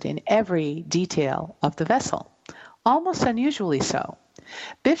interested in every detail of the vessel, almost unusually so.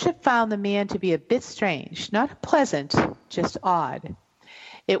 Bishop found the man to be a bit strange, not pleasant, just odd.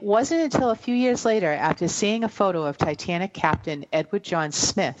 It wasn't until a few years later, after seeing a photo of Titanic Captain Edward John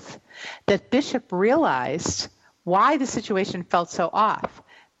Smith, that Bishop realized why the situation felt so off.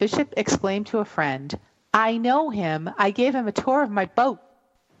 Bishop exclaimed to a friend, "I know him. I gave him a tour of my boat."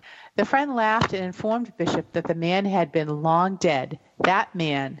 The friend laughed and informed Bishop that the man had been long dead. That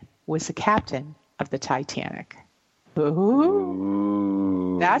man was the captain of the Titanic.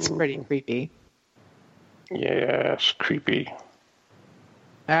 Ooh. That's pretty creepy. Yes, creepy.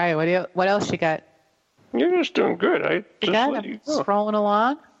 All right, what else you got? You're just doing good. I'm scrolling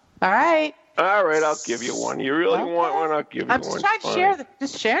along. All right. All right, I'll give you one. You really want one? I'll give you one. I'm just trying to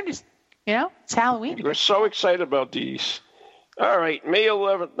share. It's Halloween. You're so excited about these. All right, May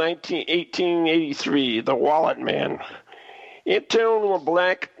 11th, 1883, the Wallet Man. Antonio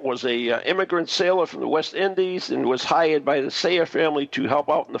LeBlanc was a immigrant sailor from the West Indies and was hired by the Sayer family to help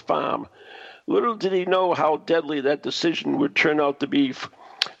out in the farm. Little did he know how deadly that decision would turn out to be.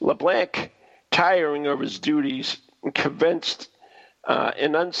 LeBlanc, tiring of his duties, convinced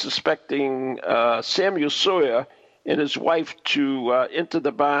an unsuspecting Samuel Sawyer and his wife to enter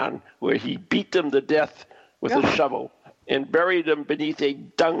the barn, where he beat them to death with a shovel and buried them beneath a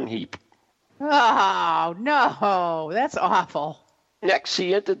dung heap. Oh, no, that's awful. Next,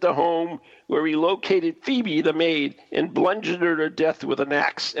 he entered the home where he located Phoebe, the maid, and bludgeoned her to death with an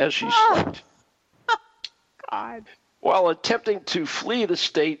axe as she slept. God. While attempting to flee the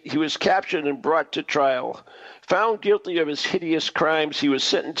state, he was captured and brought to trial. Found guilty of his hideous crimes, he was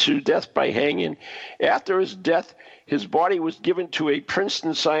sentenced to death by hanging. After his death, his body was given to a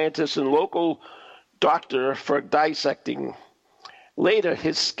Princeton scientist and local doctor for dissecting. Later,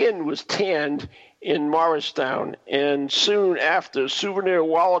 his skin was tanned in Morristown, and soon after, souvenir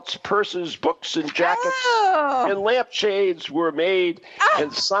wallets, purses, books, and jackets and lampshades were made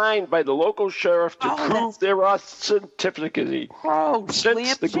and signed by the local sheriff to prove their authenticity.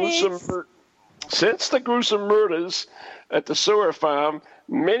 Since the gruesome murders at the Sawyer farm,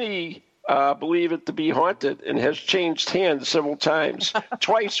 many believe it to be haunted and has changed hands several times.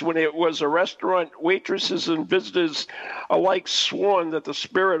 Twice when it was a restaurant, waitresses and visitors alike sworn that the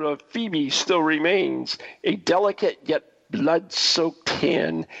spirit of Phoebe still remains. A delicate yet blood-soaked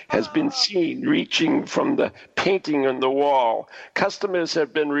hand has been seen reaching from the painting on the wall. Customers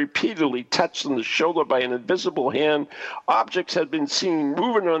have been repeatedly touched on the shoulder by an invisible hand. Objects have been seen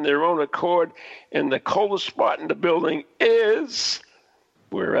moving on their own accord, and the coldest spot in the building is...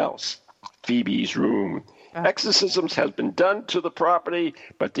 where else? Phoebe's room. Exorcisms have been done to the property,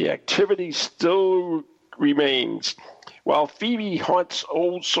 but the activity still remains. While Phoebe haunts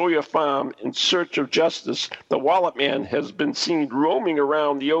Old Sawyer Farm in search of justice, the Wallet Man has been seen roaming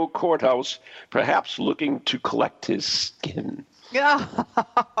around the old courthouse, perhaps looking to collect his skin. Oh,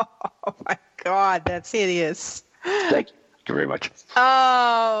 my God, that's hideous. Thank you very much.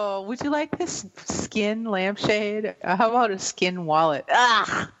 Oh, would you like this skin lampshade? How about a skin wallet?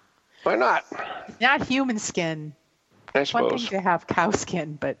 Ugh, Why not? not human skin. I One suppose. thing to have cow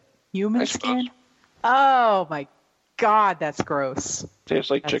skin, but human I suppose. skin? Oh my God, that's gross. Tastes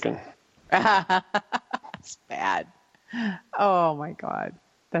like chicken. It's bad. Oh my God,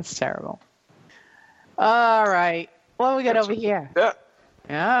 that's terrible. All right, what do we got over here? Yeah.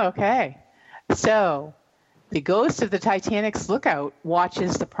 Oh, okay. So, the ghost of the Titanic's lookout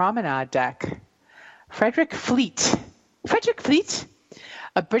watches the promenade deck. Frederick Fleet,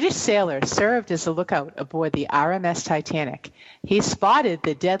 a British sailor, served as a lookout aboard the RMS Titanic. He spotted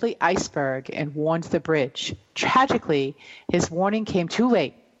the deadly iceberg and warned the bridge. Tragically, his warning came too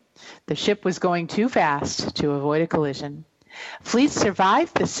late. The ship was going too fast to avoid a collision. Fleet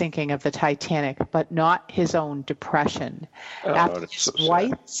survived the sinking of the Titanic, but not his own depression. After that's his so sad.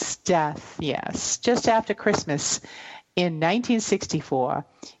 wife's death, yes, just after Christmas in 1964,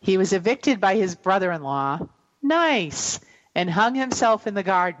 he was evicted by his brother-in-law, nice, and hung himself in the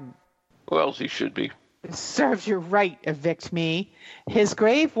garden. Well, he should be. Serves you right, evict me. His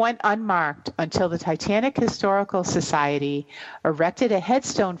grave went unmarked until the Titanic Historical Society erected a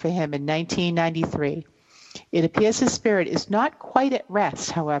headstone for him in 1993. It appears his spirit is not quite at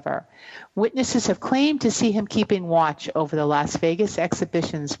rest, however. Witnesses have claimed to see him keeping watch over the Las Vegas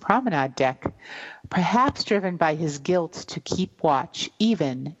exhibition's promenade deck, perhaps driven by his guilt to keep watch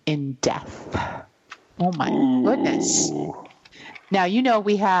even in death. Oh my goodness. Now, you know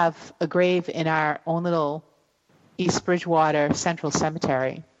we have a grave in our own little East Bridgewater Central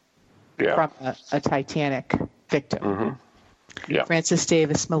Cemetery Yeah. from a Titanic victim. Yeah. Francis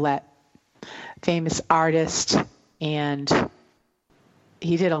Davis Millett, famous artist, and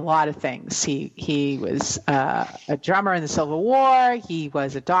he did a lot of things. He was a drummer in the Civil War. He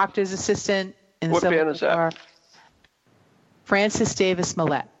was a doctor's assistant in the What Civil band is that? War. Francis Davis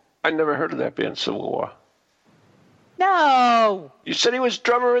Millett. I never heard of that band, Civil War. No. You said he was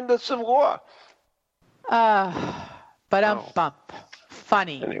drummer in the Civil War. But bump.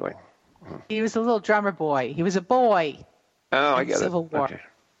 Funny. Anyway. He was a little drummer boy. He was a boy. Oh, I in get Civil it. War. Okay.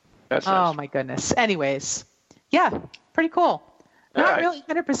 That's Oh nice. my goodness. Anyways, yeah, pretty cool. All Not right. really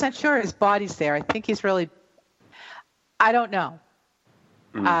 100% sure his body's there. I think he's really, I don't know.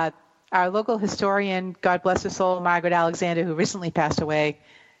 Our local historian, God bless her soul, Margaret Alexander, who recently passed away,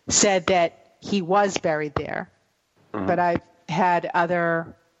 said that he was buried there. But I've had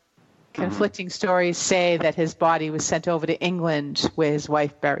other conflicting stories say that his body was sent over to England where his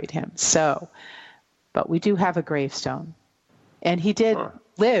wife buried him. So, but we do have a gravestone. And he did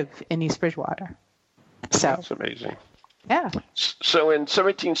live in East Bridgewater. So, That's amazing. yeah. So in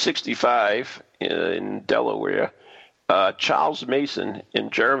 1765 in Delaware, Charles Mason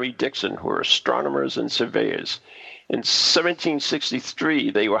and Jeremy Dixon were astronomers and surveyors. In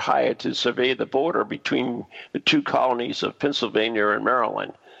 1763, they were hired to survey the border between the two colonies of Pennsylvania and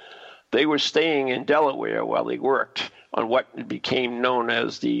Maryland. They were staying in Delaware while they worked on what became known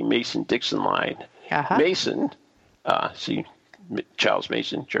as the Mason-Dixon line. Uh-huh. Mason, Charles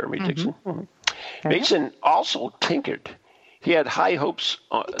Mason, Jeremy Dixon. Mason also tinkered. He had high hopes.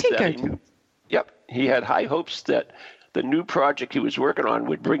 He had high hopes that the new project he was working on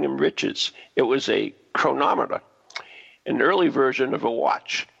would bring him riches. It was a chronometer, an early version of a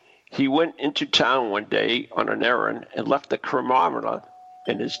watch. He went into town one day on an errand and left the chronometer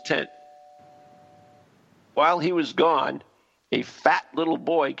in his tent. While he was gone, a fat little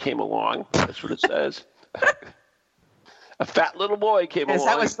boy came along. That's what it says. A fat little boy came Yes, along.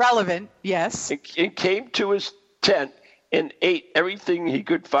 that was relevant. Yes. and came to his tent and ate everything he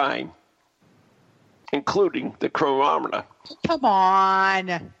could find, including the chronometer. Come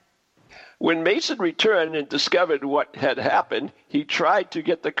on. When Mason returned and discovered what had happened, he tried to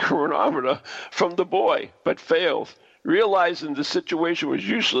get the chronometer from the boy, but failed. Realizing the situation was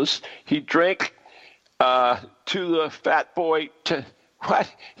useless, he drank to the fat boy.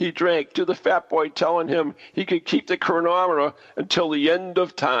 He drank to the fat boy, telling him he could keep the chronometer until the end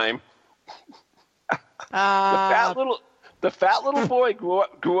of time. The fat little boy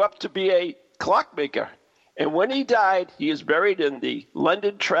grew up to be a clockmaker. And when he died, he is buried in the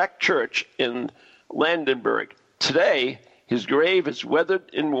London Track Church in Landenberg. Today, his grave is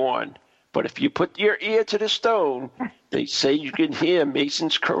weathered and worn. But if you put your ear to the stone, they say you can hear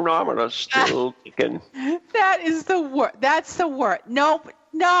Mason's chronometer still ticking. That is the word. That's the word. Nope.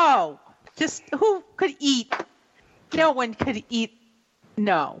 No. Just who could eat? No one could eat.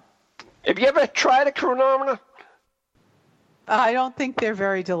 No. Have you ever tried a chronometer? I don't think they're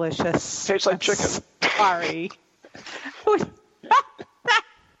very delicious. Tastes like chicken. Sorry.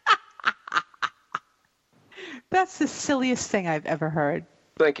 That's the silliest thing I've ever heard.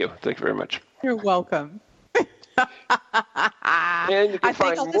 Thank you. Thank you very much. You're welcome. And you can I think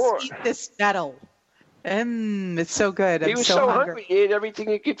find I'll more. just eat this nettle. It's so good. He I'm was so hungry. He ate everything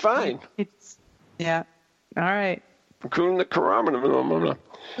he could find, Yeah. All right. including the corona.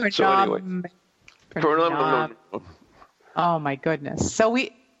 So anyway. Oh my goodness. So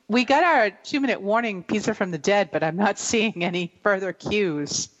we got our 2-minute warning, Pizza from the Dead, but I'm not seeing any further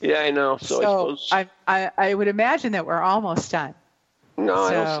cues. Yeah, I know. So I suppose. I would imagine that we're almost done. No,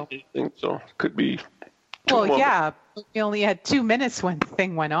 I don't see anything. So could be. Yeah. We only had 2 minutes when the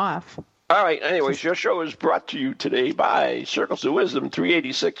thing went off. All right. Anyways, your show is brought to you today by Circles of Wisdom,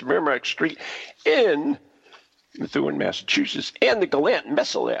 386 Merrimack Street in Methuen, Massachusetts, and the Gallant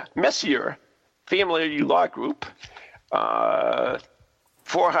Messier Family Law Group, 4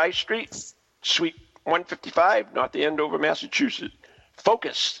 High Street, Suite 155, North Andover, Massachusetts.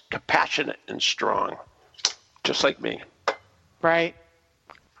 Focused, compassionate, and strong, just like me. Right.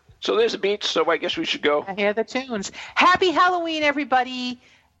 So there's a beach, so I guess we should go. I hear the tunes. Happy Halloween, everybody.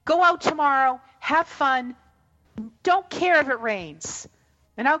 Go out tomorrow. Have fun. Don't care if it rains.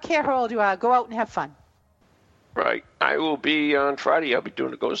 And I don't care how old you are. Go out and have fun. Right. I will be on Friday. I'll be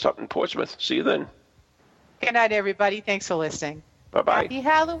doing a ghost hunt in Portsmouth. See you then. Good night, everybody. Thanks for listening. Bye-bye. Happy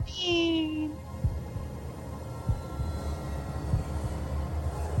Halloween.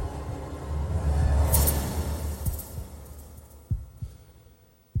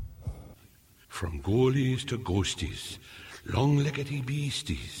 From goalies to ghosties, long-leggedy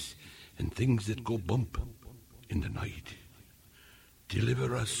beasties, and things that go bump in the night.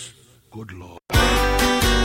 Deliver us, good Lord.